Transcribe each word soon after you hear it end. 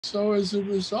So as a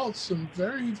result, some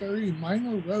very, very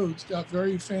minor roads got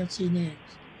very fancy names.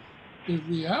 The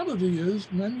reality is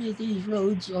many of these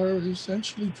roads are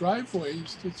essentially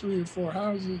driveways to three or four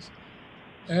houses.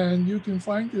 And you can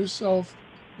find yourself,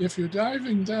 if you're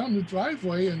driving down the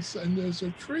driveway and there's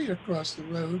a tree across the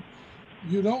road,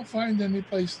 you don't find any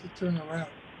place to turn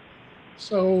around.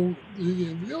 So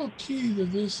the real key to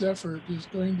this effort is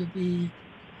going to be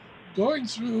going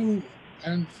through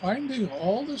and finding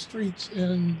all the streets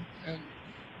and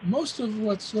most of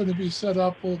what's going to be set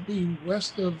up will be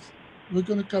west of, we're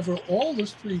going to cover all the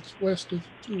streets west of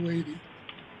 280.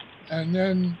 And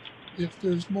then if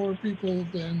there's more people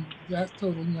than that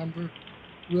total number,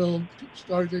 we'll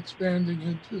start expanding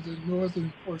into the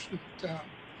northern portion of town.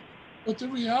 But the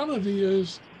reality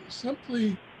is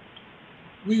simply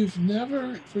we've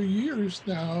never, for years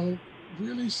now,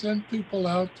 really sent people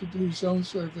out to do zone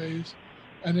surveys,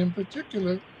 and in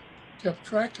particular, kept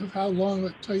track of how long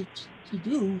it takes to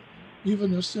do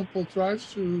even a simple drive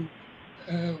through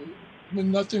uh,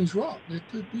 when nothing's wrong. It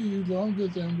could be longer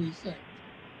than we think.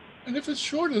 And if it's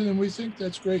shorter than we think,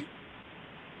 that's great.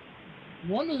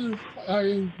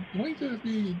 I'm going to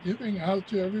be giving out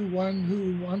to everyone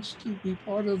who wants to be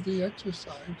part of the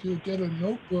exercise. You'll get a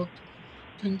notebook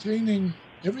containing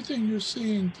everything you're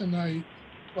seeing tonight,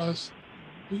 plus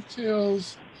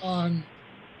details on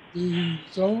the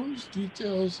zones,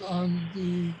 details on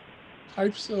the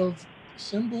types of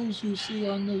symbols you see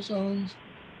on the zones,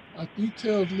 a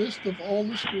detailed list of all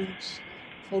the streets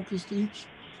focused each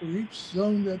for each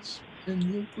zone that's in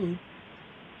your group,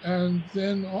 and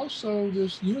then also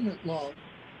this unit log.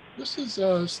 This is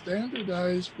a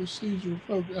standardized procedure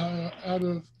out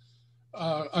of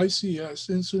ICS,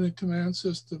 Incident Command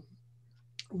System.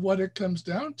 What it comes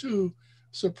down to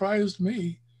surprised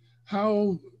me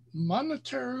how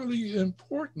monetarily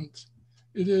important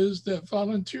it is that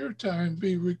volunteer time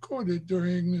be recorded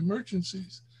during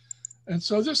emergencies. And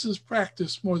so this is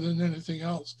practice more than anything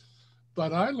else.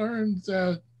 But I learned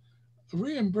that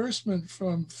reimbursement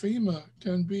from FEMA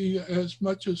can be as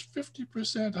much as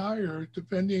 50% higher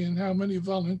depending on how many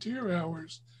volunteer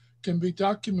hours can be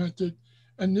documented.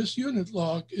 And this unit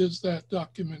log is that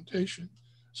documentation.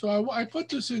 So I put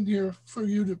this in here for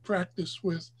you to practice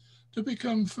with, to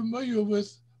become familiar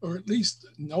with, or at least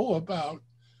know about,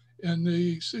 in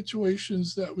the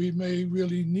situations that we may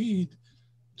really need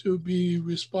to be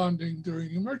responding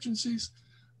during emergencies.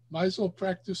 Might as well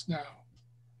practice now.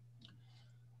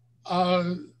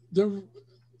 Uh, the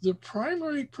the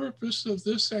primary purpose of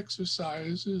this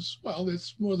exercise is, well,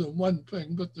 it's more than one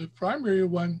thing, but the primary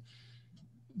one,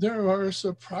 there are a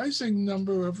surprising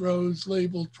number of roads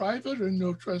labeled private or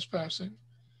no trespassing.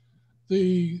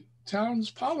 The town's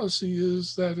policy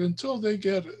is that until they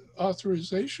get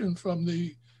authorization from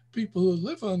the people who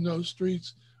live on those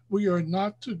streets, we are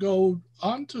not to go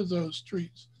onto those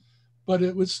streets. But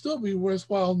it would still be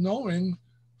worthwhile knowing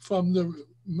from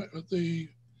the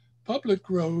public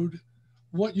road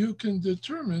what you can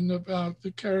determine about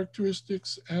the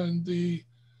characteristics and the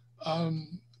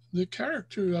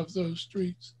character of those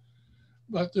streets.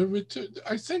 But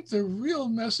I think the real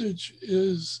message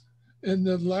is in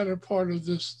the latter part of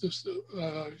this,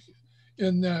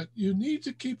 in that you need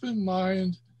to keep in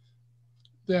mind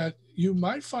that you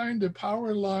might find a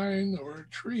power line or a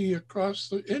tree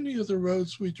across any of the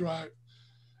roads we drive.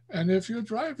 And if you're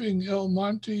driving El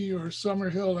Monte or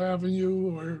Summerhill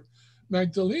Avenue or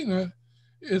Magdalena,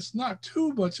 it's not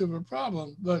too much of a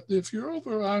problem. But if you're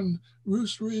over on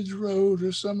Roos Ridge Road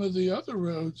or some of the other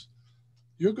roads,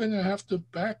 you're going to have to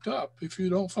back up if you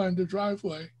don't find a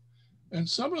driveway. And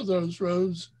some of those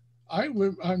roads, I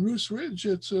went on Roos Ridge,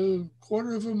 it's a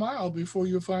quarter of a mile before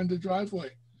you find a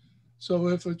driveway. So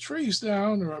if a tree's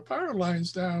down or a power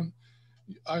line's down,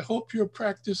 I hope you're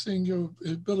practicing your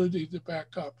ability to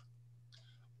back up.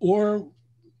 Or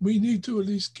we need to at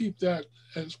least keep that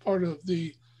as part of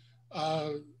the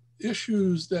uh,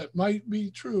 issues that might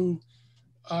be true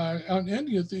on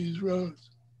any of these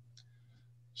roads.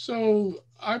 So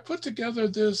I put together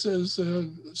this as a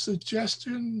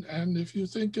suggestion, and if you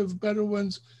think of better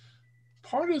ones,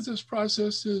 part of this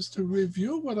process is to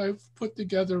review what I've put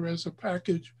together as a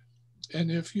package. And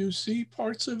if you see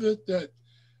parts of it that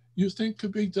you think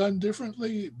could be done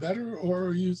differently, better,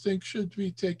 or you think should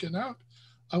be taken out,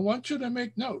 I want you to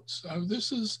make notes.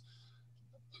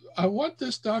 I want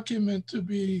this document to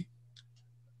be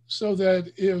so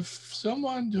that if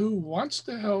someone who wants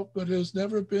to help but has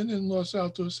never been in Los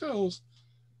Altos Hills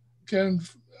can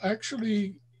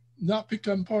actually not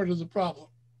become part of the problem.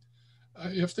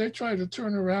 If they try to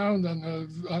turn around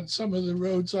on some of the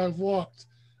roads I've walked,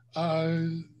 uh,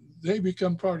 they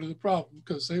become part of the problem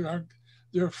because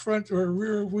their front or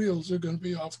rear wheels are going to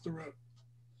be off the road.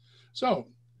 So,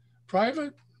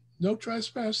 private, no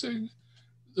trespassing.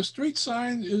 The street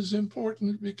sign is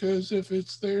important because if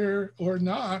it's there or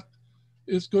not,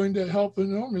 it's going to help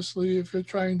enormously if you're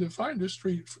trying to find a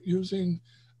street using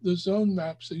the zone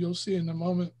maps that you'll see in a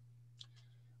moment.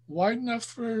 Wide enough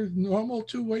for normal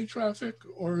two-way traffic,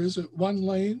 or is it one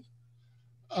lane?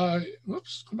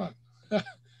 Whoops, come on.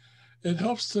 It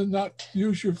helps to not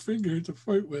use your finger to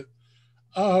point with.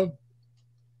 Uh,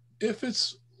 if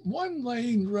it's one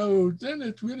lane road, then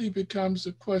it really becomes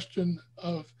a question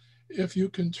of if you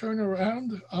can turn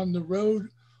around on the road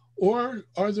or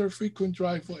are there frequent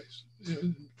driveways.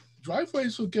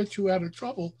 Driveways will get you out of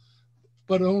trouble,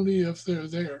 but only if they're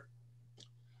there.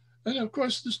 And of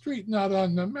course, the street not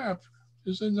on the map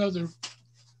is another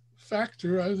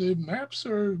factor. The maps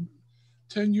are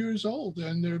 10 years old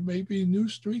and there may be new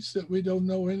streets that we don't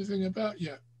know anything about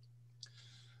yet.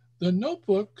 The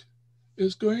notebook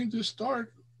is going to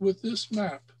start with this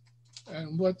map.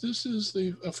 And what this is,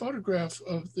 a photograph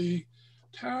of the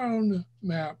town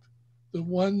map, the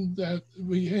one that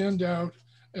we hand out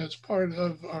as part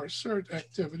of our CERT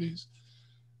activities.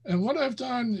 And what I've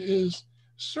done is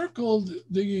circled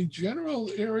the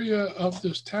general area of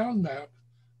this town map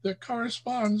that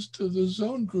corresponds to the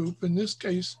zone group, in this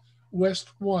case, West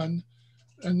 1,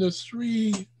 and the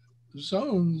three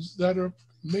zones that are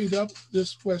made up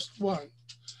this West 1.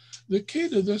 The key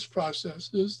to this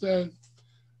process is that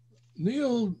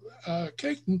Neil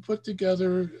Caton put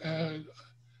together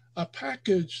a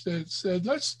package that said,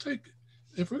 let's take,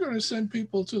 if we're going to send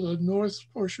people to the north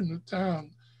portion of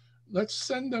town, let's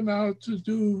send them out to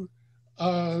do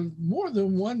more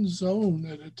than one zone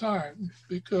at a time,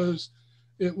 because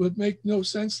it would make no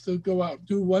sense to go out,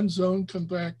 do one zone, come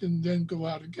back, and then go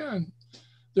out again.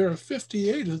 There are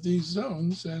 58 of these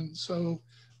zones, and so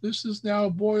this is now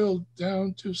boiled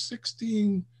down to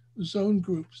 16 zone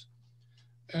groups.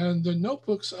 And the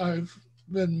notebooks I've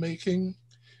been making,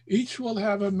 each will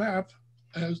have a map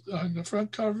as on the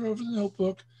front cover of the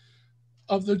notebook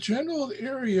of the general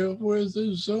area where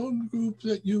the zone group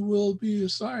that you will be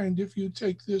assigned if you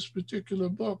take this particular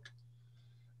book.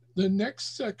 The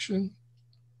next section,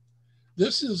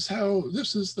 this is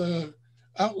the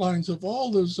outlines of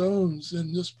all the zones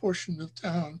in this portion of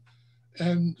town.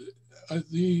 And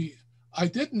I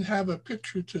didn't have a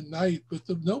picture tonight, but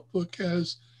the notebook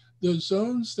has the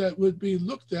zones that would be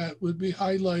looked at would be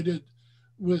highlighted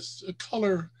with a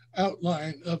color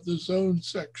outline of the zone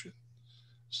section,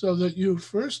 so that you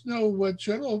first know what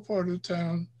general part of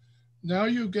town. Now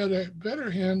you get a better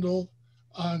handle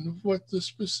on what the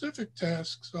specific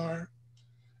tasks are.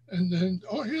 And then,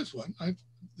 oh, here's one. I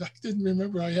didn't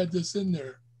remember I had this in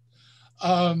there.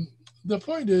 The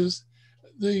point is,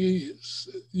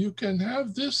 you can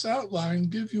have this outline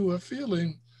give you a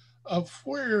feeling of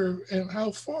where and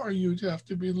how far you'd have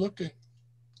to be looking.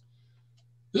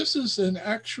 This is an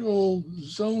actual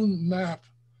zone map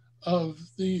of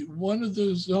one of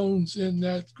the zones in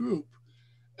that group.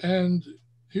 And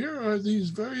here are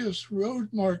these various road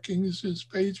markings: is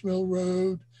Page Mill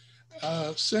Road,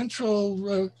 Central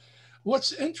Road.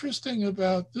 What's interesting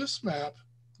about this map,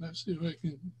 let's see if I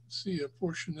can see a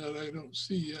portion that I don't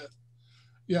see yet.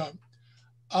 Yeah,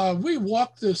 we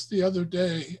walked this the other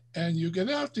day, and you get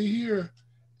out to here,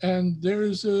 and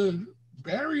there's a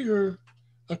barrier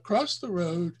across the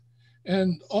road,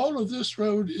 and all of this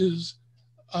road is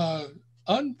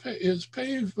is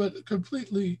paved but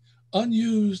completely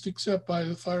unused except by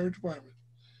the fire department.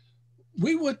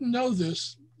 We wouldn't know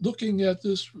this looking at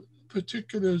this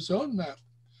particular zone map,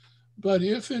 but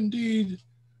if indeed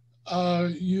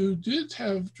you did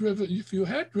have driven, if you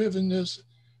had driven this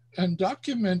and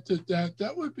documented that,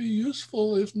 that would be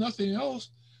useful, if nothing else,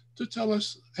 to tell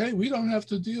us, hey, we don't have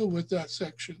to deal with that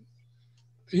section,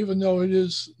 even though it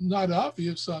is not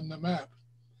obvious on the map.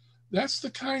 That's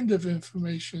the kind of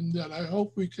information that I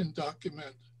hope we can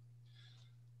document.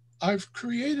 I've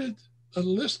created a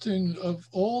listing of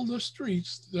all the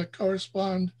streets that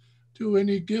correspond to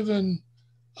any given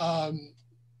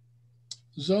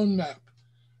zone map,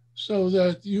 so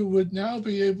that you would now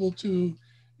be able to,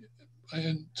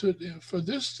 for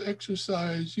this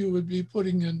exercise, you would be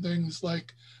putting in things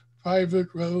like private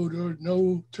road or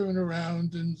no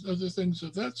turnaround and other things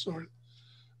of that sort.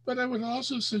 But I would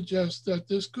also suggest that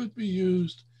this could be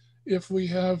used if we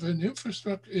have an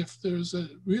infrastructure, if there's a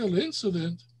real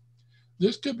incident.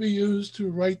 This could be used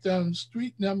to write down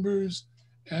street numbers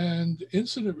and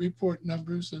incident report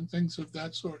numbers and things of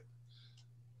that sort.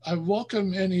 I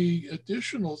welcome any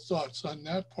additional thoughts on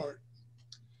that part.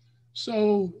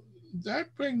 So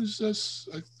that brings us,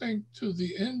 I think, to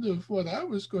the end of what I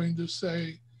was going to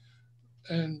say.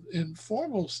 an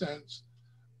informal sense.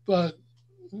 But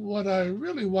what I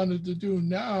really wanted to do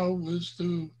now was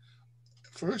to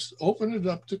first open it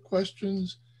up to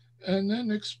questions and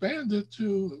then expand it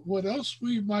to what else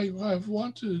we might have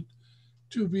wanted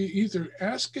to be either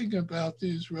asking about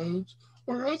these roads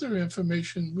or other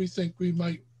information we think we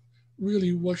might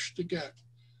really wish to get.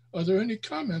 Are there any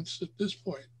comments at this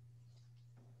point?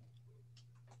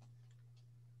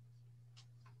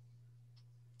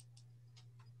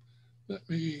 Let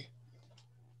me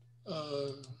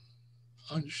uh,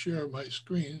 unshare my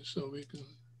screen so we can.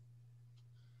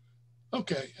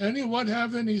 Okay, anyone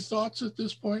have any thoughts at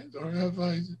this point, or have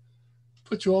I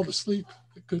put you all to sleep?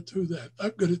 Good through that.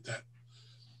 I'm good at that.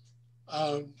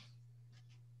 Um,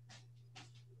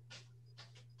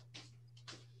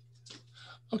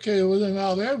 okay, well then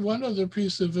I'll add one other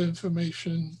piece of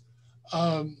information.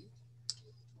 Um,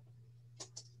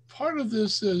 Part of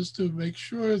this is to make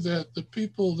sure that the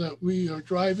people that we are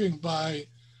driving by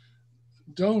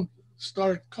don't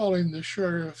start calling the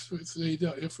sheriff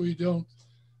if we don't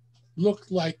look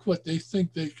like what they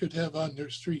think they should have on their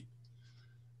street.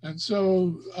 And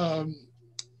so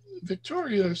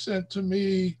Victoria sent to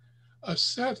me a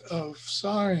set of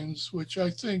signs, which I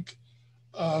think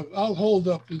I'll hold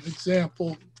up an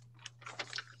example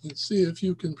and see if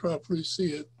you can properly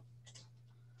see it.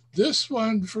 This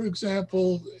one, for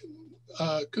example,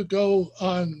 could go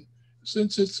on,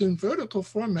 since it's in vertical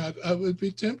format, I would be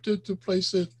tempted to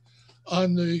place it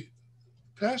on the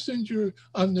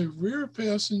on the rear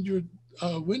passenger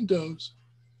windows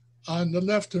on the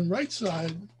left and right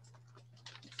side.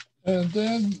 And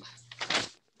then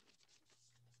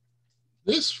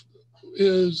this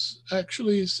is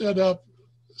actually set up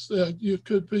so that you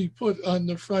could be put on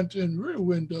the front and rear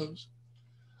windows.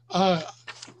 Uh,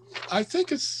 I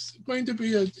think it's going to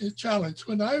be a challenge.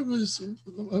 When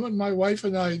my wife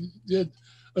and I did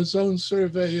a zone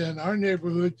survey in our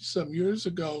neighborhood some years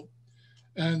ago,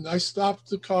 and I stopped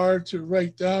the car to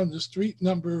write down the street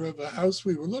number of a house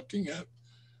we were looking at,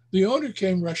 the owner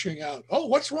came rushing out. Oh,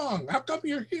 what's wrong? How come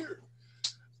you're here?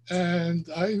 And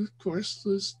I, of course,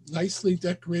 was nicely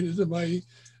decorated in my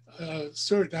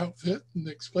CERT outfit and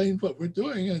explained what we're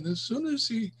doing. And as soon as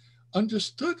he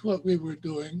understood what we were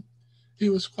doing, he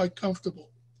was quite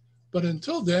comfortable. But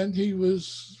until then, he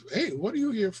was, hey, what are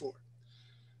you here for?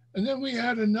 And then we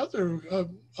had another,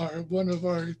 one of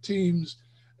our teams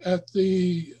at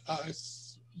the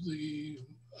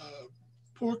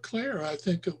Port Claire, I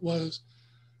think it was,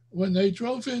 when they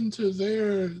drove into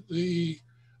there, the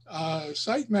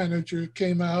site manager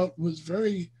came out, was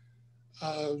very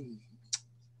um,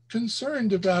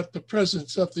 concerned about the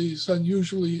presence of these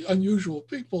unusual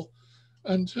people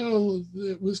until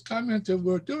it was commented,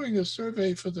 we're doing a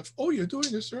survey for the, oh, you're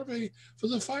doing a survey for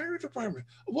the fire department.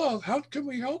 Well, how can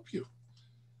we help you?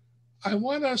 I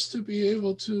want us to be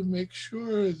able to make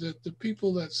sure that the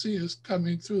people that see us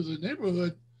coming through the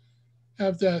neighborhood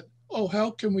have that, oh, how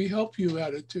can we help you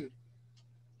attitude?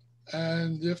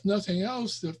 And if nothing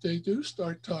else, if they do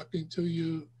start talking to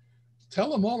you,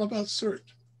 tell them all about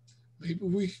CERT. Maybe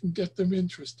we can get them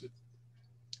interested.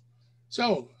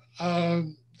 So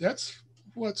that's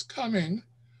what's coming.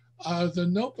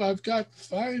 I've got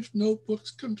 5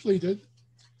 notebooks completed,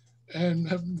 and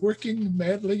I'm working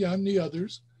madly on the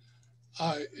others.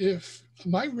 If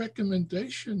my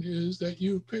recommendation is that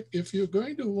you pick, if you're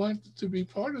going to want to be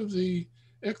part of the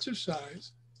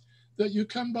exercise, that you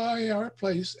come by our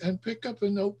place and pick up a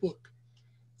notebook.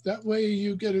 That way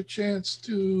you get a chance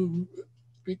to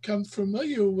become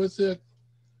familiar with it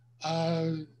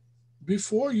uh,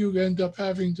 before you end up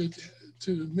having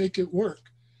to make it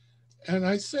work. And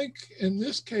I think in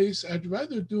this case, I'd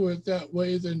rather do it that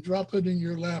way than drop it in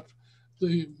your lap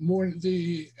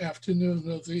the afternoon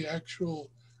of the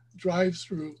actual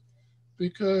drive-through,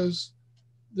 because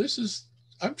this is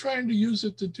I'm trying to use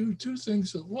it to do 2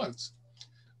 things at once.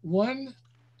 One,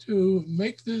 to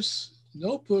make this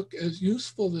notebook as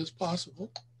useful as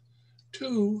possible.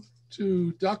 Two,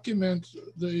 to document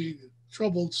the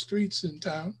troubled streets in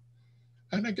town.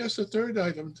 And I guess a third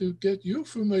item, to get you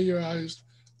familiarized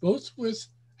both with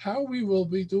how we will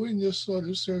be doing this sort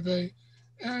of survey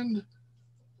and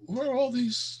where all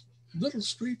these little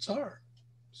streets are.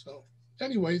 So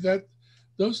anyway, that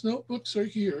those notebooks are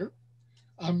here.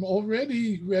 I'm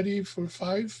already ready for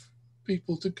 5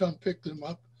 people to come pick them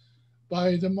up.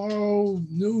 By tomorrow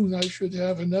noon, I should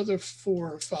have another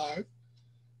 4 or 5.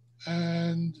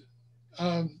 And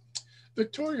um,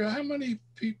 Victoria, how many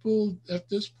people at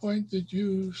this point did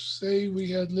you say we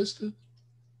had listed?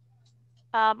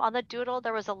 On the doodle,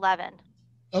 there was 11.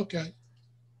 Okay.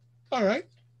 All right.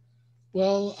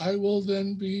 Well, I will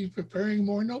then be preparing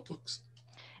more notebooks.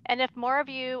 And if more of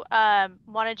you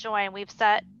want to join, we've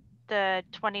set the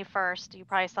 21st. You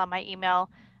probably saw my email.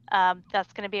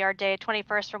 That's going to be our day,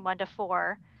 21st from 1 to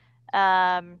 4.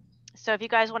 So if you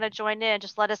guys want to join in,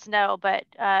 just let us know. But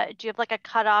do you have like a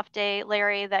cutoff date,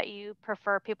 Larry, that you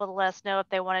prefer people to let us know if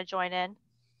they want to join in?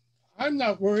 I'm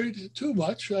not worried too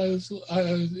much as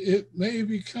it may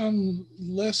become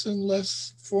less and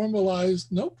less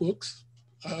formalized notebooks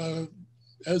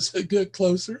as I get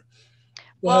closer.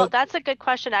 Well, But that's a good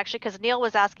question, actually, because Neil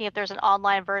was asking if there's an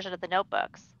online version of the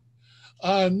notebooks.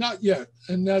 not yet.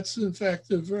 And that's, in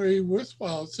fact, a very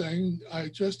worthwhile thing. I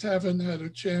just haven't had a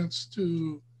chance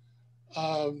to,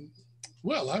 um,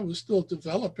 well, I was still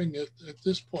developing it at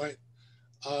this point.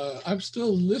 I'm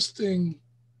still listing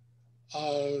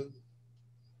uh,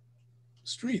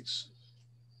 streets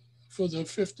for the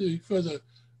 50, for the,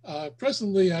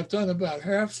 presently I've done about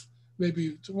half,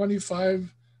 maybe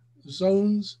 25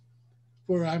 zones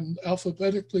where I'm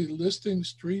alphabetically listing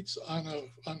streets on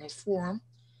a form.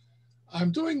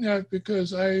 I'm doing that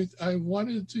because I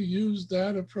wanted to use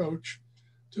that approach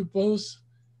to both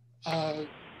uh,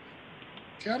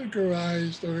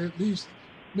 categorize or at least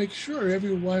make sure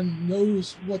everyone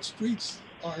knows what streets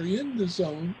are in the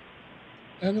zone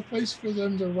and a place for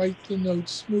them to write the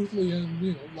notes smoothly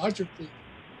and logically.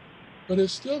 But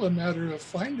it's still a matter of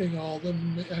finding all of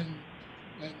them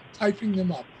and typing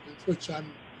them up, which I'm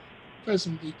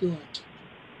presently doing.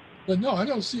 But no, I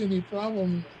don't see any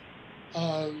problem.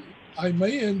 Uh, I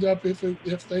may end up if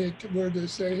they were to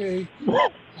say, "Hey,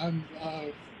 I'm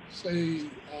say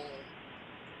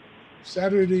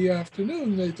Saturday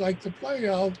afternoon they'd like to play,"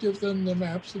 I'll give them the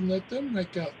maps and let them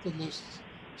make out the lists.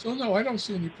 So no, I don't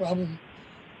see any problem.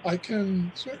 I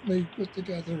can certainly put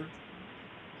together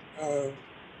uh,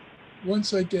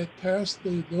 once I get past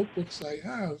the notebooks I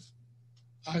have.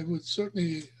 I would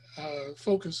certainly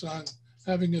focus on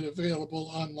having it available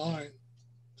online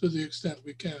to the extent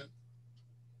we can.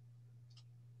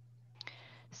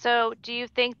 So do you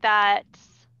think that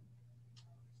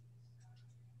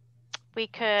we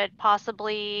could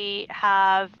possibly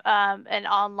have an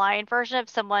online version if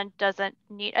someone doesn't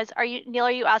need, are you, Neil,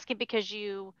 are you asking because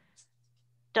you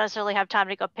don't necessarily have time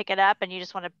to go pick it up and you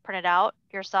just want to print it out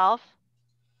yourself?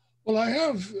 Well, I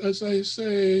have, as I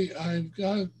say, I've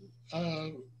got, uh,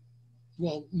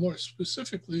 well, more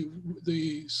specifically,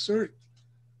 the CERT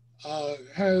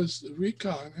has,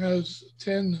 Recon has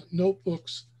 10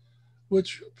 notebooks,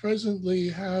 which presently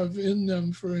have in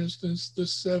them, for instance, the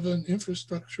 7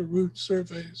 infrastructure route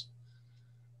surveys.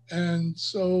 And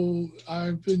so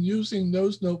I've been using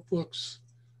those notebooks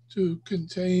to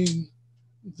contain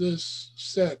this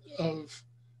set of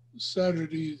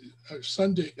Saturday or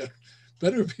Sunday,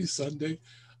 better be Sunday,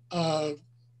 uh,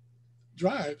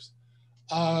 drives.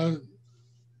 Uh,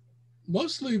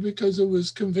 Mostly because it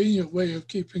was a convenient way of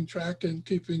keeping track and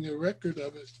keeping a record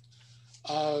of it.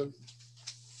 Uh,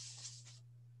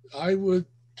 I would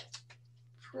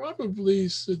probably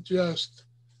suggest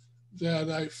that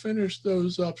I finish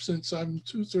those up since I'm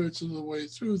 2/3 of the way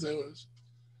through those.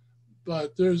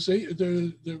 But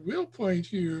the real point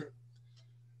here,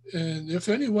 and if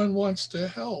anyone wants to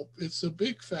help, it's a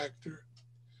big factor,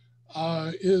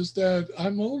 is that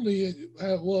I'm only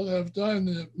will have done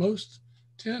at most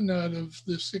 10 out of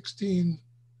the 16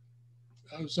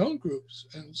 zone groups.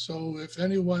 And so if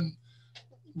anyone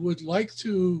would like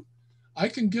to, I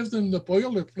can give them the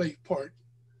boilerplate part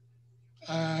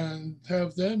and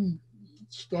have them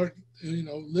start,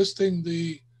 listing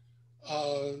the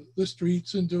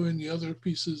streets and doing the other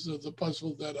pieces of the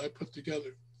puzzle that I put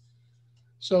together.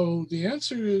 So the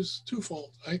answer is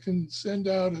twofold. I can send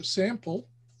out a sample,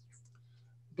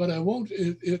 but I won't.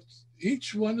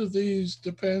 Each one of these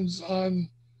depends on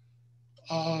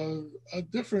uh, a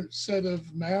different set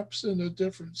of maps and a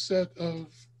different set of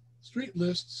street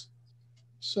lists.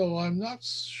 So I'm not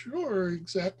sure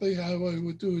exactly how I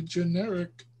would do a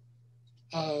generic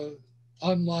uh,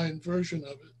 online version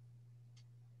of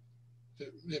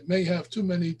it. It may have too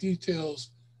many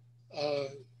details uh,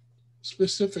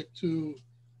 specific to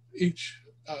each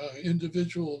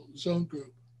individual zone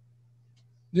group.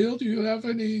 Neil, do you have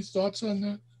any thoughts on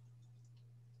that?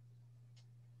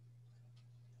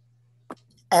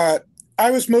 Uh,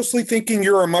 I was mostly thinking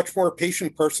you're a much more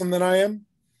patient person than I am.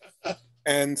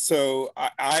 And so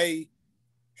I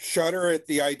shudder at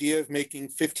the idea of making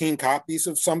 15 copies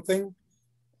of something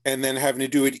and then having to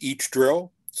do it each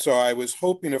drill. So I was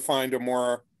hoping to find a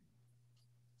more,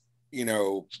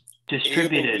 able to be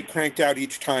distributed. cranked out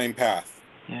each time path.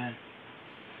 Yeah.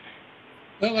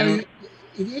 Well,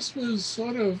 this was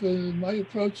sort of my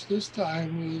approach this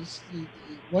time was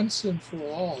once and for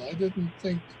all. I didn't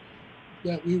think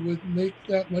that we would make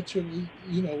that much of a,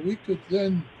 we could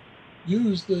then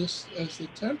use this as a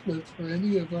template for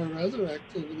any of our other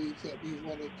activities that we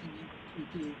wanted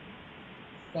to do.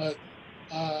 But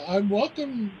I'm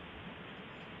welcome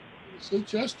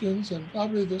suggestions, and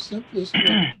probably the simplest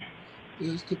way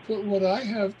is to put what I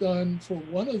have done for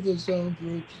one of the zone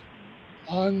groups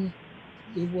on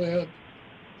the web,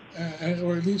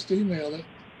 or at least email it,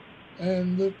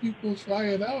 and the people try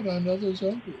it out on other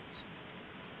zone groups.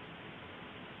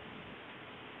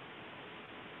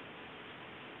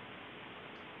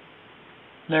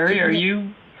 Larry, are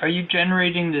you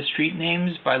generating the street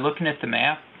names by looking at the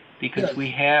map? Because Yes.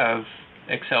 we have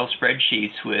Excel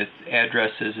spreadsheets with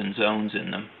addresses and zones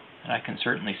in them, and I can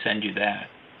certainly send you that.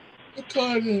 I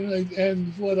could,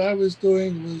 and what I was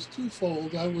doing was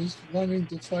twofold. I was wanting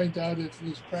to find out if it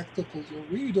was practical to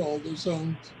read all the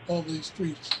zones, all the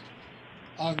streets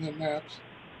on the maps.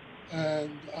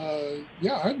 And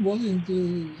yeah, I'm willing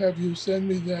to have you send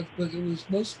me that, but it was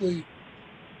mostly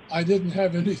I didn't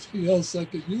have anything else I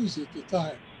could use at the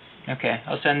time. Okay,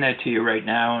 I'll send that to you right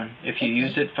now, and if you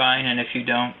use it, fine, and if you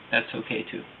don't, that's okay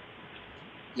too.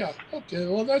 Yeah, okay,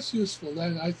 well, that's useful.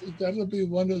 And I think that'll be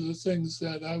one of the things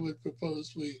that I would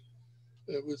propose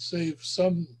it would save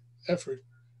some effort,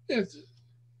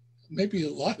 maybe a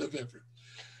lot of effort.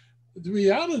 The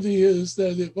reality is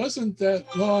that it wasn't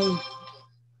that long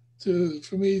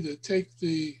for me to take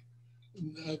the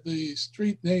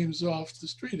street names off the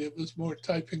street. It was more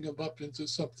typing them up into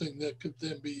something that could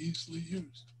then be easily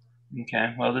used.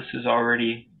 Okay, well, this is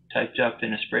already typed up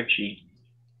in a spreadsheet.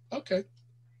 Okay.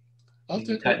 You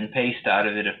can cut and paste out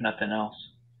of it if nothing else.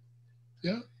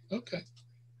 Yeah, okay.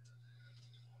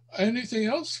 Anything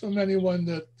else from anyone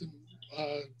that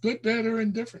good, bad, or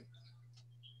indifferent?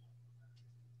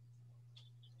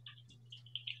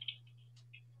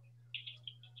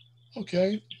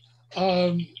 Okay.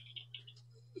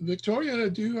 Victoria,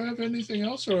 do you have anything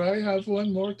else, or I have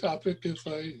one more topic if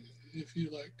you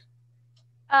like?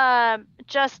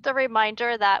 Just a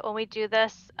reminder that when we do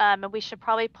this, and we should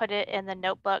probably put it in the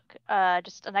notebook, and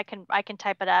I can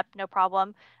type it up, no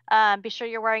problem. Be sure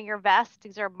you're wearing your vest.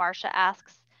 These are Marcia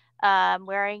asks.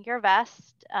 Wearing your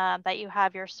vest, that you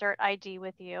have your CERT ID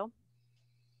with you.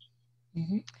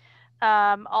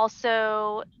 Mm-hmm.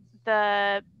 Also,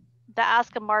 the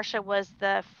ask of Marcia was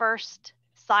the first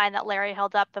sign that Larry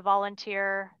held up, the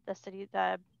volunteer, the city,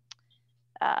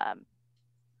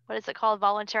 what is it called?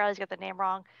 Volunteer, I always get the name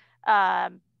wrong.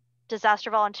 Disaster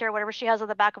volunteer, whatever she has on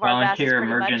the back of our vest. Volunteer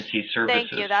emergency services.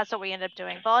 Thank you. That's what we end up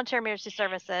doing. Volunteer emergency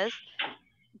services.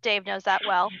 Dave knows that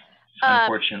well.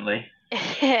 Unfortunately.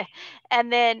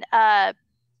 And then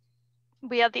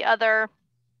we have the other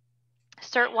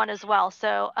CERT one as well.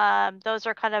 So those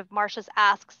are kind of Marcia's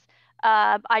asks.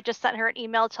 I just sent her an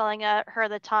email telling her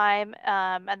the time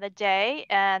and the day,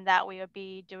 and that we would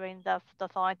be doing the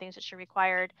following things that she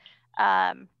required.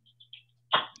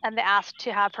 And they asked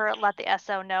to have her let the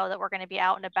SO know that we're going to be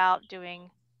out and about doing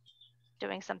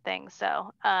some things.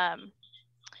 So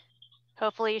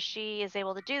hopefully she is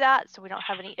able to do that, so we don't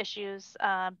have any issues.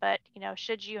 But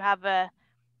should you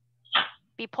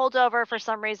be pulled over for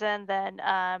some reason, then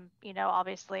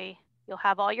obviously you'll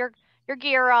have all your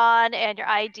gear on and your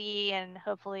ID, and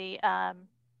hopefully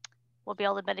we'll be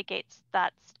able to mitigate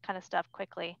that kind of stuff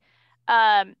quickly.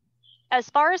 As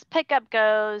far as pickup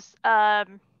goes,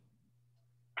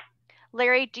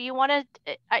 Larry, do you want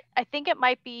to? I think it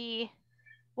might be.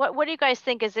 What do you guys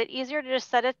think? Is it easier to just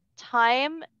set a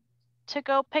time to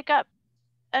go pick up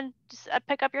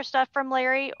your stuff from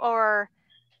Larry, or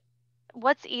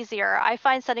what's easier? I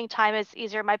find setting time is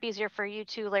easier. It might be easier for you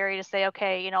too, Larry, to say,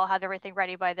 okay, I'll have everything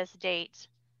ready by this date.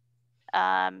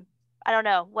 I don't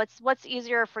know. What's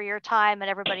easier for your time and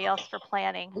everybody else for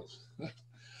planning?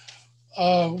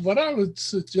 What I would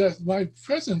suggest, my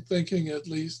present thinking at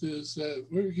least, is that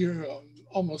we're here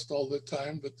almost all the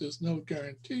time, but there's no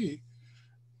guarantee.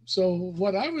 So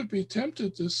what I would be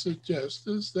tempted to suggest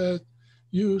is that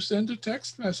you send a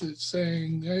text message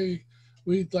saying, hey,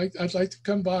 I'd like to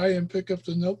come by and pick up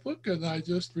the notebook, and I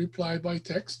just reply by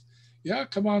text, yeah,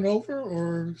 come on over,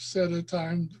 or set a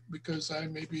time because I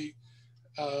may be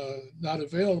not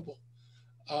available.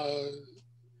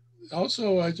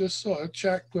 Also, I just saw a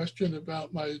chat question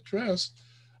about my address.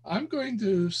 I'm going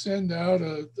to send out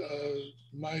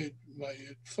my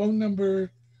phone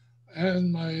number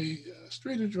and my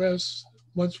street address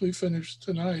once we finish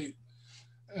tonight.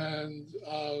 And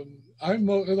I'm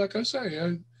like I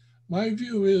say, my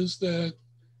view is that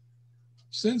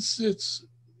since it's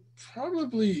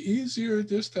probably easier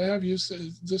just to have you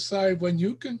decide when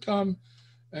you can come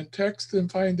and text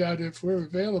and find out if we're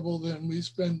available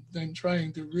than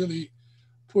trying to really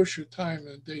push a time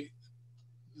and date.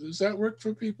 Does that work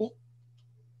for people?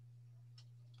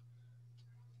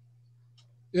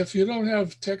 If you don't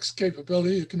have text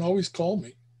capability, you can always call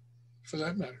me, for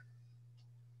that matter.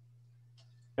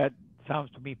 That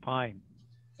sounds to me fine.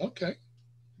 Okay.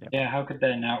 Yep. Yeah, how could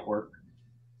that not work?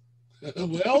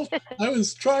 Well, I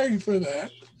was trying for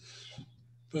that,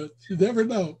 but you never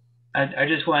know. I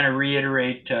just want to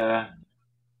reiterate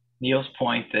Neil's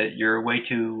point that you're way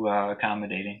too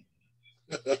accommodating.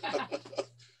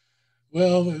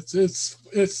 Well,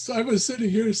 it's. I was sitting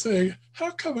here saying,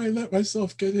 how come I let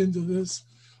myself get into this?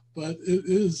 But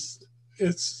it's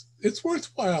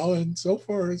worthwhile, and so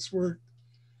far it's worked.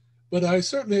 But I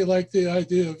certainly like the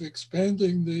idea of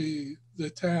expanding the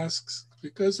tasks,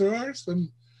 because there are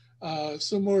some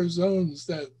more zones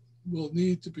that will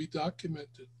need to be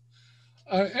documented.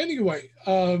 Anyway,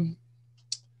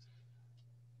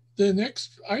 the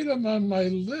next item on my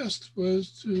list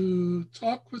was to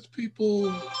talk with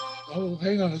people. Oh,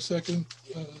 hang on a second.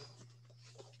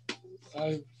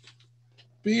 I'm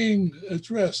being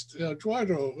addressed.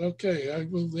 Eduardo, okay, I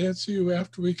will answer you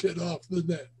after we get off the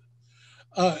net.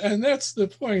 And that's the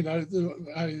point I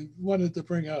wanted to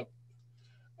bring up.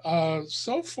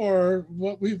 So far,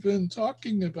 what we've been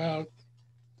talking about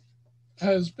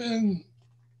has been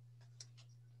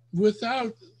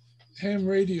without ham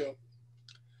radio.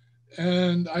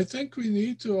 And I think we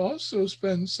need to also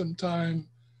spend some time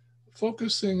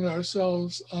focusing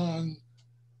ourselves on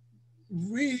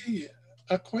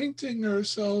reacquainting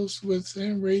ourselves with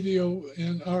ham radio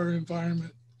in our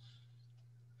environment.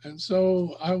 And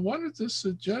so I wanted to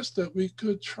suggest that we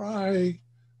could try.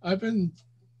 I've been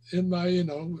in my,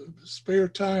 spare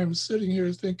time sitting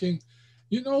here thinking,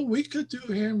 we could do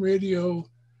ham radio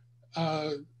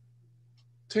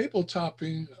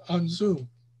tabletopping on Zoom.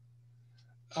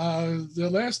 The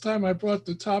last time I brought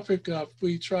the topic up,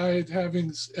 we tried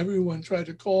having everyone try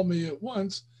to call me at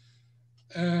once.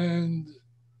 And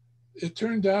it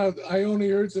turned out I only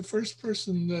heard the first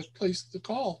person that placed the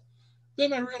call.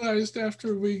 Then I realized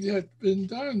after we had been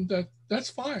done that that's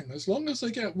fine. As long as I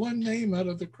get one name out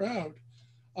of the crowd,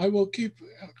 I will keep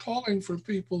calling for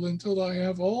people until I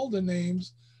have all the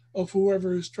names of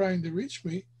whoever is trying to reach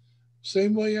me,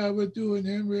 same way I would do in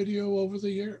ham radio over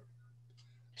the air.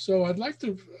 So I'd like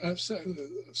to,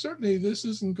 certainly this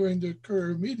isn't going to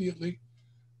occur immediately,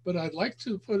 but I'd like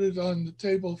to put it on the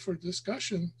table for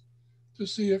discussion to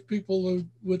see if people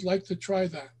would like to try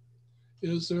that.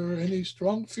 Is there any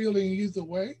strong feeling either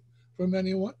way from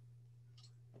anyone?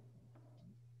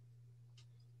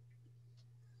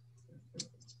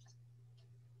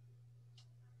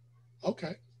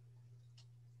 Okay.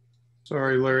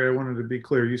 Sorry, Larry, I wanted to be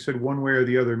clear. You said one way or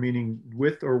the other, meaning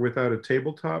with or without a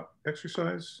tabletop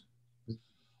exercise?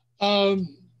 I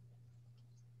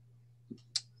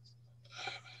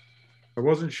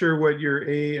wasn't sure what your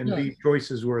A and B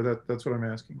choices were. That's what I'm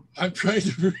asking. I'm trying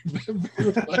to remember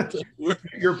what they were.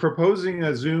 You're proposing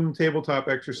a Zoom tabletop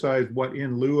exercise, what,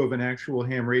 in lieu of an actual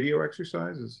ham radio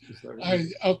exercise? Is that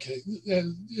what okay.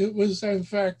 It was, in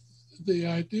fact, the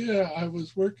idea I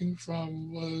was working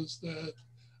from was that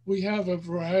we have a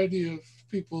variety of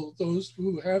people, those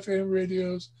who have ham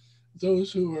radios,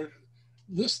 those who are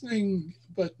listening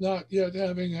but not yet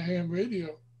having a ham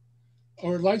radio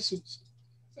or license.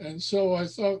 And so I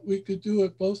thought we could do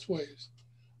it both ways.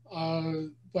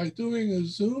 By doing a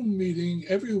Zoom meeting,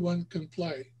 everyone can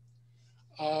play.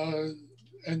 And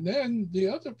then the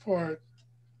other part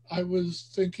I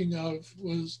was thinking of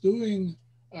was doing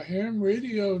a ham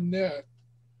radio net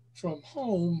from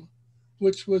home,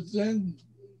 which would then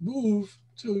move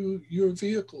to your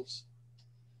vehicles.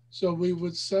 So we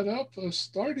would set up a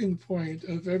starting point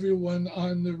of everyone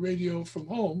on the radio from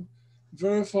home,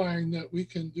 verifying that we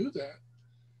can do that,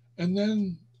 and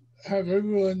then have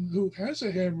everyone who has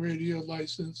a ham radio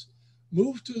license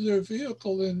move to their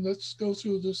vehicle and let's go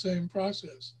through the same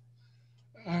process.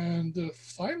 And the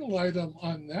final item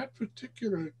on that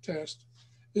particular test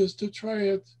is to try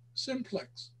it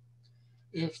simplex.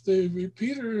 If the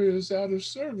repeater is out of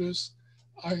service,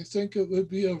 I think it would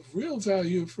be of real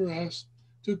value for us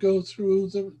to go through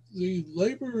the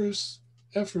laborious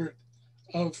effort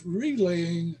of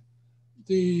relaying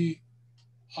the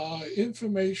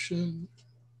information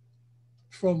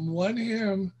from one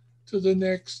ham to the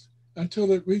next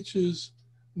until it reaches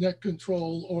net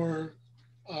control or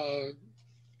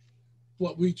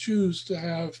what we choose to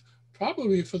have.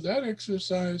 Probably for that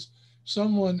exercise,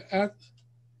 someone at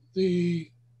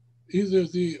either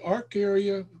the ARC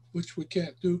area, which we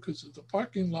can't do because of the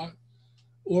parking lot,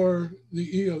 or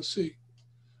the EOC,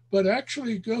 but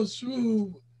actually go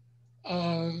through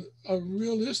a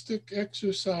realistic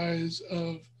exercise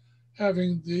of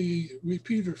having the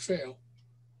repeater fail.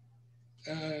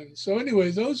 And so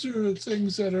anyway, those are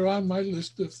things that are on my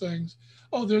list of things.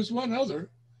 Oh, there's one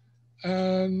other.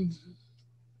 And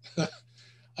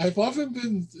it's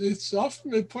often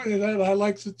been pointed out, I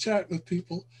like to chat with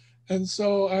people. And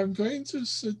so I'm going to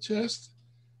suggest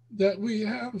that we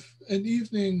have an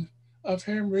evening of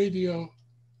ham radio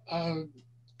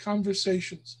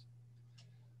conversations.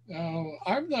 Now,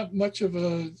 I'm not much of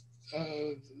a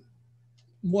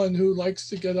one who likes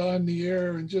to get on the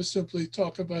air and just simply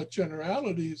talk about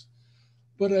generalities,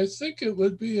 but I think it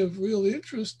would be of real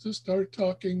interest to start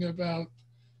talking about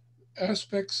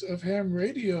aspects of ham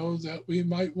radio that we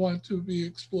might want to be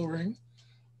exploring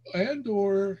and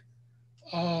or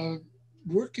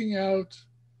working out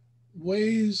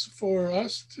ways for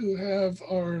us to have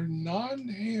our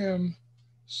non-ham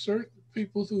CERT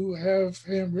people who have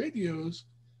ham radios.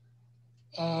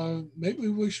 Maybe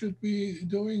we should be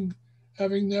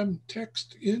having them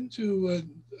text into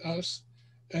us,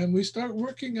 and we start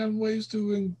working on ways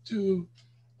to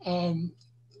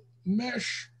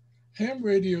mesh ham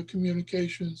radio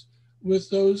communications with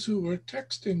those who are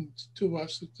texting to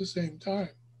us at the same time.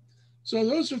 So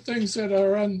those are things that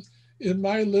are in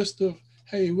my list of,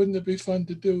 hey, wouldn't it be fun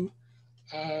to do?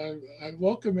 I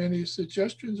welcome any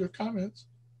suggestions or comments.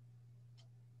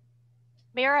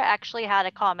 Mira actually had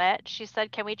a comment. She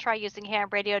said, can we try using ham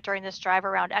radio during this drive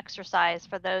around exercise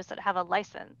for those that have a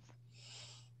license?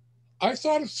 I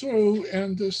thought it through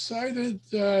and decided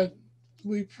that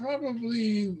we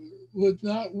probably would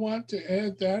not want to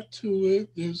add that to it.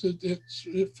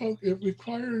 It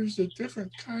requires a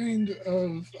different kind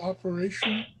of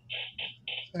operation.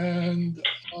 And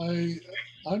I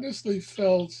honestly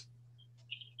felt,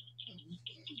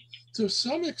 to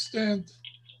some extent,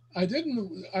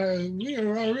 we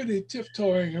are already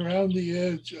tiptoeing around the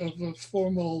edge of a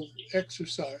formal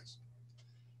exercise.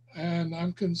 And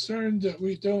I'm concerned that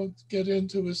we don't get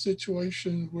into a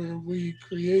situation where we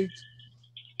create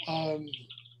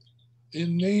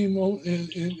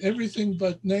in everything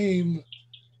but name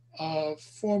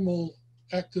formal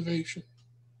activation.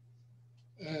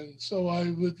 And so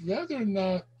I would rather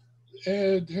not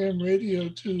add ham radio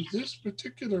to this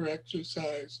particular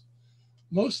exercise,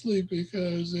 mostly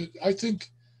because I think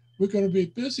we're going to be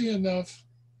busy enough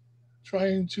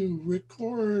trying to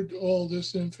record all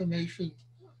this information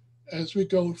as we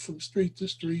go from street to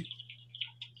street.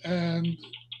 And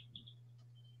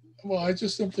well, I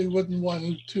just simply wouldn't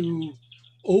want to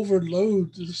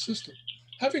overload the system.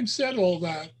 Having said all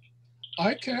that,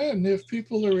 I can, if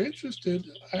people are interested,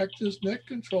 act as net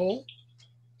control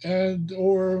and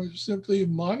or simply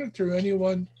monitor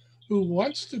anyone who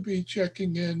wants to be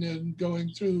checking in and going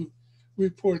through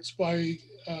reports by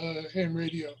ham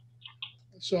radio.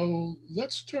 So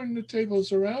let's turn the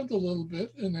tables around a little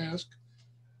bit and ask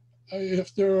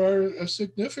if there are a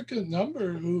significant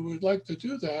number who would like to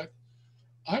do that.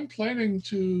 I'm planning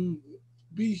to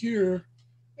be here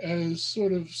as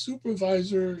sort of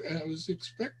supervisor. I was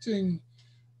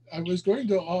going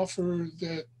to offer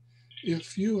that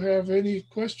if you have any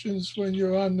questions when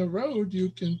you're on the road, you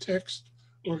can text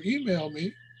or email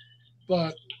me.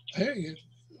 But hey,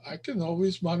 I can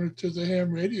always monitor the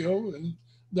ham radio and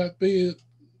let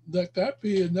that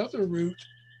be another route.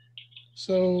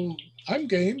 So I'm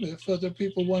game if other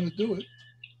people want to do it.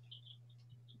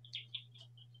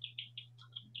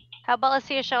 How about let's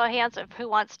see a show of hands of who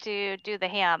wants to do the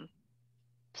ham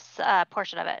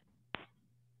portion of it.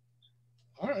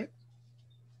 All right.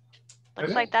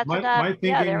 Looks like that's my enough.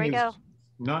 Yeah, there we thinking go. is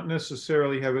not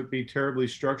necessarily have it be terribly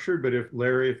structured, but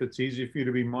if it's easy for you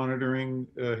to be monitoring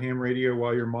ham radio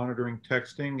while you're monitoring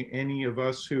texting, any of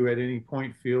us who at any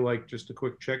point feel like just a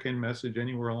quick check-in message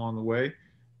anywhere along the way,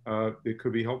 it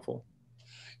could be helpful.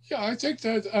 Yeah, I think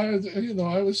that,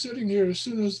 I was sitting here as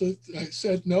soon as I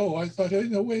said no, I thought, hey,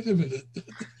 no, wait a minute.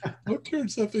 Don't turn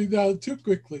something down too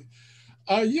quickly.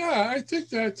 Yeah, I think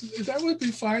that would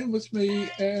be fine with me.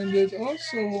 And it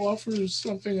also offers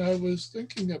something I was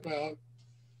thinking about,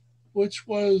 which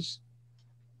was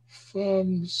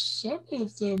from some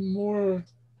of the more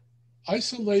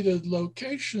isolated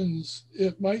locations,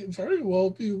 it might very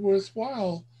well be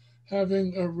worthwhile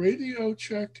having a radio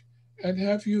check and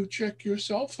have you check your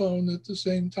cell phone at the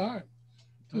same time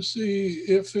to see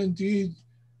if indeed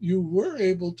you were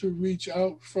able to reach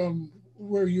out from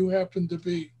where you happen to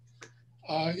be.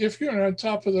 If you're on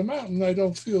top of the mountain, I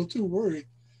don't feel too worried,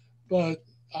 but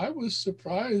I was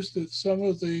surprised at some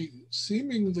of the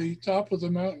seemingly top of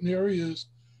the mountain areas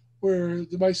where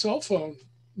my cell phone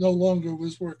no longer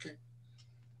was working.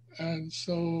 And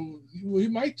so we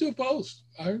might do both.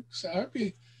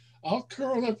 I'll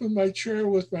curl up in my chair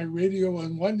with my radio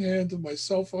in one hand and my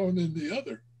cell phone in the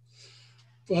other.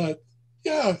 But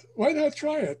yeah, why not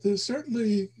try it? There's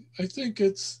certainly, I think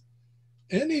it's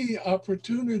any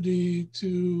opportunity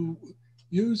to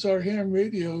use our ham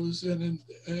radios in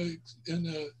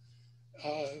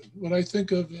what I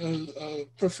think of a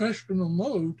professional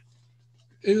mode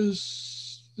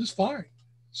is fine.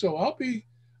 So I'll be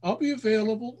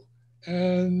available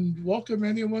and welcome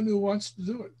anyone who wants to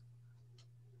do it.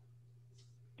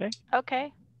 Okay.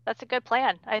 Okay, that's a good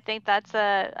plan. I think that's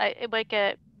like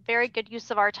a very good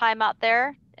use of our time out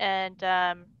there. And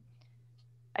I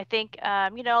think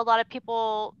you know, a lot of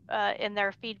people in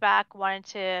their feedback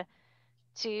wanted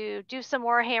to do some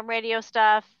more ham radio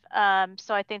stuff.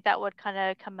 So I think that would kind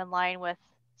of come in line with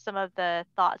some of the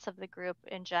thoughts of the group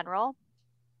in general.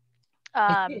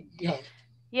 Yeah,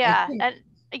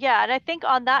 Yeah, and I think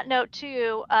on that note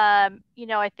too, you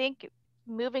know, I think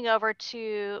moving over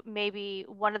to maybe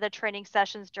one of the training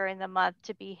sessions during the month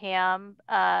to be ham,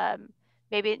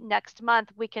 maybe next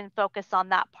month we can focus on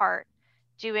that part,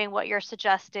 doing what you're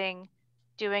suggesting,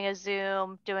 doing a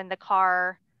Zoom, doing the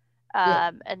car,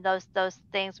 yeah. and those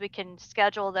things we can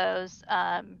schedule those,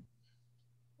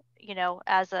 you know,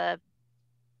 as a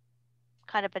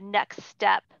kind of a next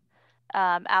step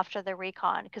after the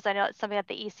recon, because I know it's something that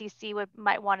the ECC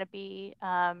might want to be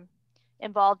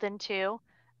involved in too.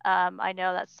 I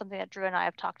know that's something that Drew and I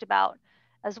have talked about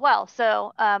as well.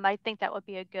 So I think that would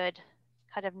be a good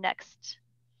kind of next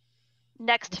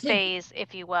phase,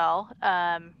 if you will,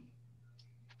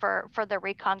 for the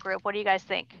recon group. What do you guys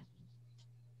think?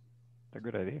 A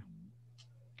good idea.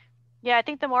 Yeah, I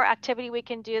think the more activity we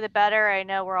can do, the better. I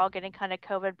know we're all getting kind of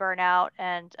COVID burnout,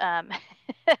 and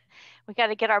we got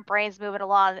to get our brains moving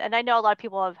along. And I know a lot of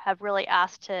people have really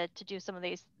asked to do some of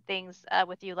these things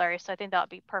with you, Larry. So I think that would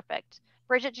be perfect.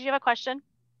 Bridget, did you have a question?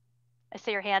 I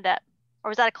see your hand up. Or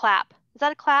was that a clap? Is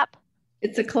that a clap?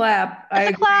 It's a clap. It's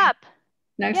a clap.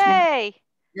 Next month. Yay.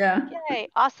 Yeah. Yay.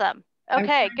 Awesome.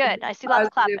 Okay, good. I see lots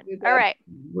of clapping. All right.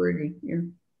 Wording here.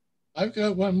 I've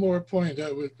got one more point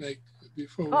I would make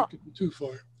before we get too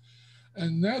far.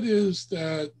 And that is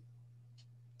that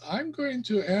I'm going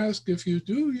to ask, if you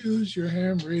do use your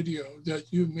ham radio,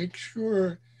 that you make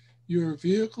sure your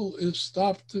vehicle is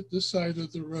stopped at the side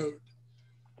of the road.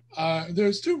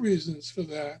 There's two reasons for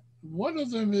that. One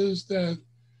of them is that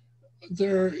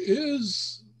there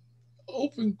is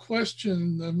open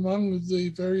question among the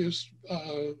various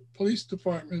police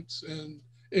departments and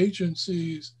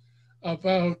agencies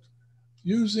about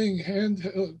using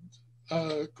handheld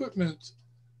equipment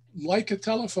like a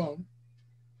telephone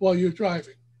while you're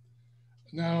driving.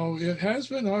 Now, it has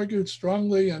been argued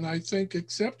strongly, and I think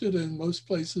accepted in most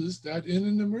places, that in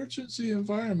an emergency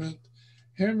environment,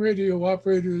 ham radio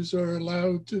operators are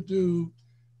allowed to do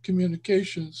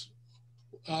communications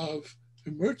of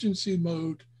emergency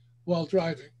mode while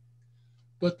driving.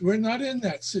 But we're not in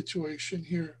that situation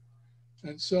here.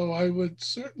 And so I would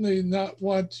certainly not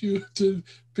want you to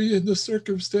be in the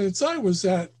circumstance I was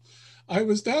at. I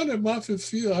was down at Moffett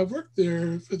Field. I worked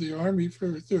there for the Army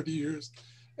for 30 years.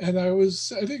 And I was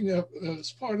setting up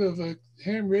as part of a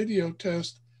ham radio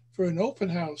test for an open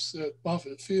house at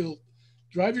Moffett Field,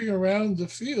 driving around the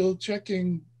field,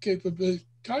 checking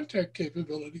contact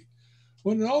capability,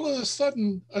 when all of a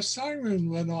sudden a siren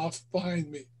went off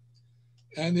behind me.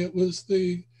 And it was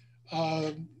the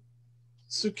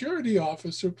security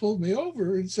officer pulled me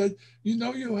over and said, you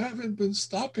know, you haven't been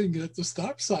stopping at the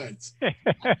stop signs.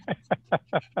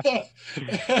 And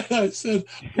I said,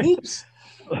 oops.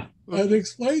 And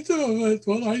explained to him that,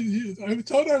 well, I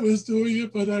thought I was doing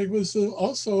it, but I was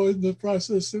also in the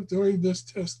process of doing this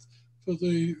test for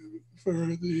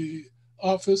the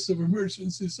Office of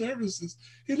Emergency Services.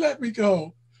 He let me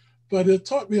go, but it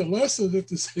taught me a lesson at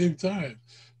the same time.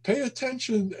 Pay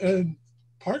attention and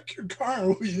park your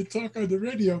car when you talk on the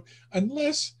radio,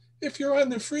 unless if you're on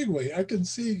the freeway. I can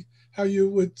see how you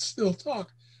would still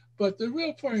talk. But the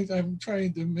real point I'm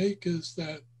trying to make is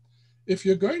that if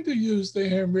you're going to use the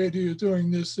ham radio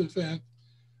during this event,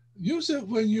 use it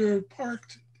when you're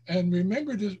parked, and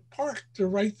remember to park to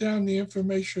write down the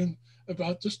information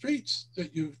about the streets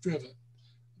that you've driven.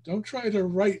 Don't try to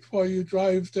write while you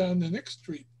drive down the next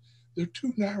street. They're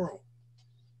too narrow.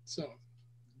 So.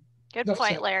 Good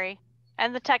point, Larry.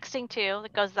 And the texting too,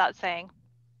 that goes without saying,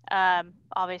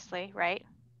 obviously, right?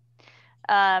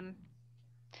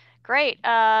 Great.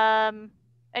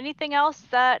 Anything else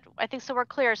that I think so we're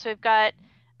clear. So we've got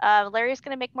Larry's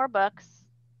going to make more books.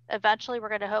 Eventually, we're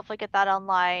going to hopefully get that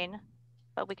online,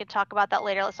 but we can talk about that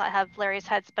later. Let's not have Larry's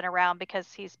head spin around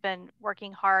because he's been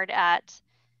working hard at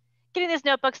getting these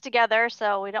notebooks together,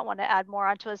 so we don't want to add more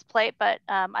onto his plate, but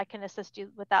I can assist you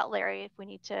with that, Larry, if we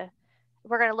need to.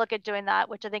 We're going to look at doing that,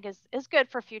 which I think is good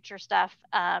for future stuff.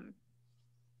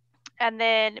 And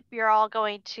then you're all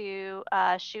going to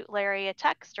shoot Larry a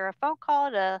text or a phone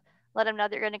call to let him know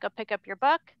that you're going to go pick up your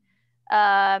book.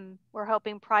 We're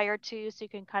hoping prior to, so you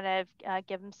can kind of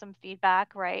give him some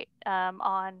feedback, right,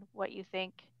 on what you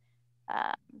think,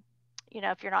 you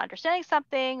know, if you're not understanding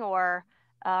something or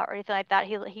anything like that.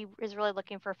 He is really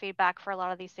looking for feedback for a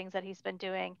lot of these things that he's been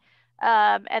doing.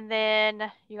 And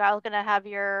then you're all going to have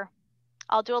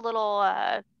I'll do a little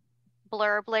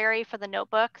blurb, Larry, for the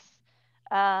notebooks.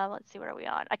 Let's see, what are we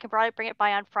on? I can probably bring it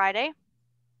by on Friday.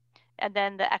 And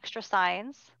then the extra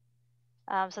signs.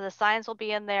 So the signs will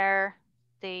be in there.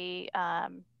 The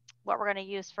what we're going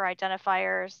to use for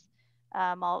identifiers.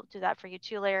 I'll do that for you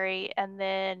too, Larry. And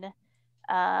then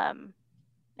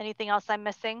anything else I'm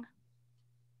missing?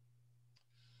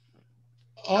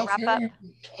 Offhand,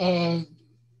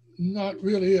 not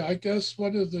really. I guess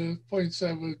one of the points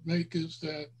I would make is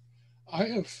that I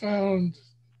have found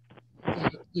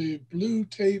that the blue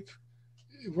tape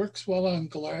works well on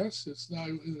glass. It's not,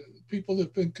 people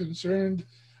have been concerned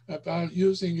about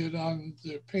using it on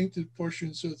the painted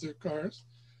portions of their cars.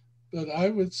 But I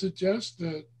would suggest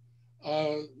that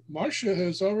Marcia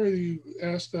has already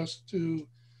asked us to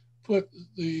put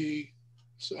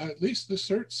at least the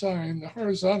CERT sign, the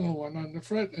horizontal one, on the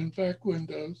front and back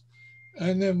windows.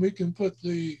 And then we can put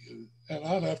and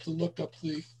I'll have to look up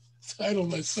the title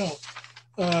myself.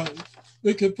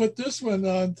 We could put this one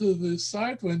onto the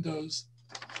side windows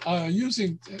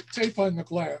using tape on the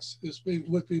glass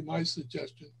would be my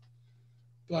suggestion.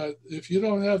 But if you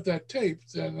don't have that tape,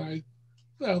 then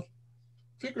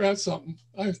figure out something.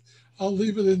 I'll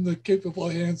leave it in the capable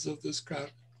hands of this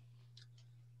crowd.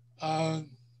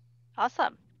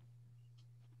 Awesome.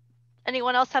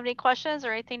 Anyone else have any questions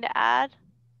or anything to add?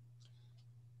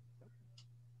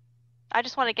 I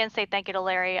just want to again say thank you to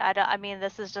Larry. I mean,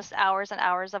 this is just hours and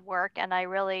hours of work, and I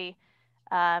really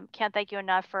can't thank you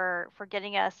enough for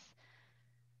getting us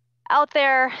out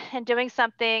there and doing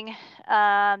something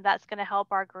that's going to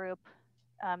help our group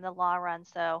in the long run.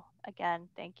 So again,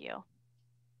 thank you.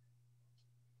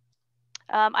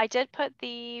 I did put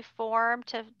the form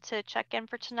to check in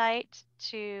for tonight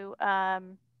in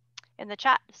the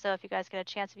chat. So if you guys get a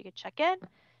chance, if you could check in.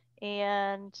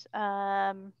 And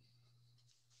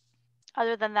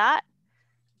other than that,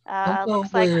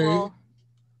 looks like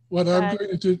what I'm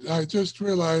going to do, I just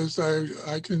realized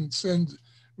I can send,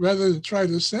 rather than try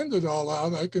to send it all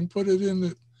out, I can put it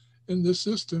in the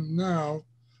system now,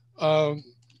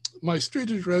 my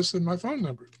street address and my phone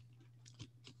number.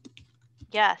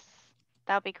 Yes,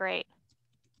 that would be great.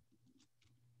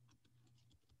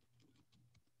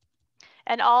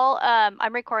 And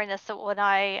I'm recording this, so when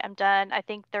I am done, I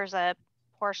think there's a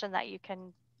portion that you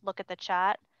can look at the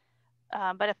chat.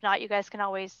 But if not, you guys can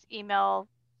always email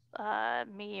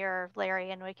me or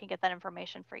Larry, and we can get that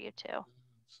information for you too.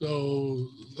 So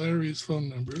Larry's phone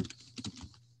number.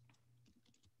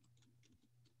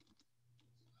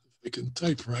 I can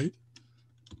type right.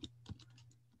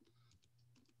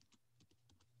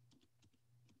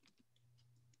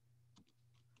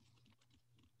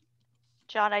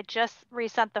 John, I just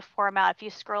resent the form out. If you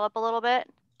scroll up a little bit,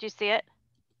 do you see it?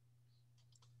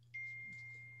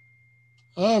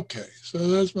 Okay, so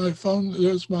there's my phone,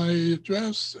 there's my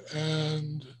address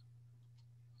and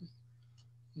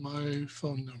my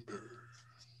phone number.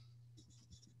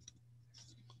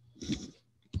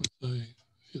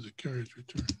 Here's a carriage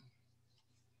return.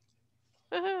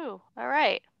 Woohoo! All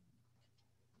right.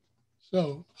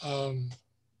 So,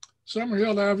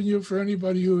 Summerhill Avenue, for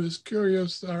anybody who is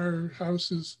curious, our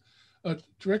house is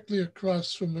directly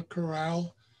across from the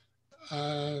corral,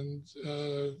 and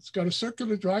it's got a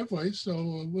circular driveway,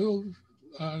 so we'll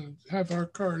have our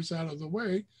cars out of the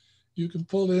way. You can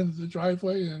pull into the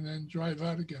driveway and then drive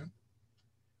out again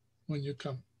when you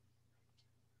come.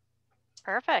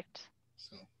 Perfect.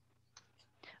 So.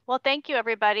 Well, thank you,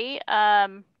 everybody. I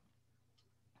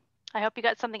hope you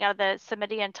got something out of the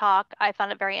Semidian talk. I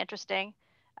found it very interesting.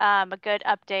 A good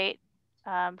update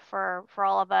for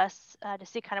all of us to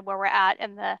see kind of where we're at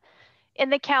in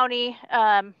the county.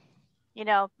 You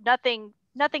know, nothing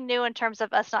new in terms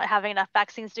of us not having enough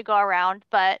vaccines to go around,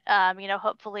 but you know,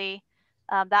 hopefully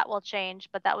that will change.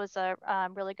 But that was a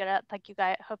really good. Thank you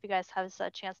guys. Hope you guys have a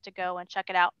chance to go and check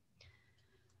it out.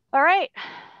 All right.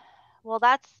 Well,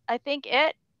 that's I think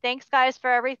it. Thanks, guys,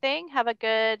 for everything. Have a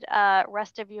good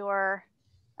rest of your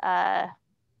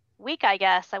week, I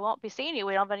guess. I won't be seeing you.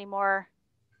 We don't have any more.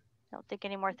 I don't think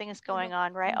any more things going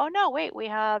on, right? Oh no, wait, we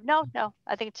have no.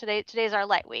 I think today's our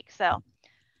light week. So,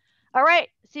 All right.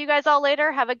 See you guys all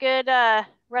later. Have a good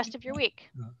rest of your week.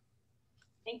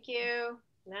 Thank you.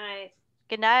 Night.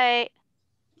 Good night.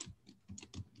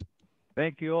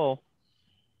 Thank you all.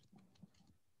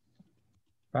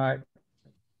 Bye.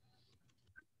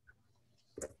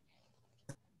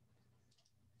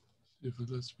 If it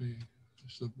lets me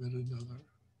submit another.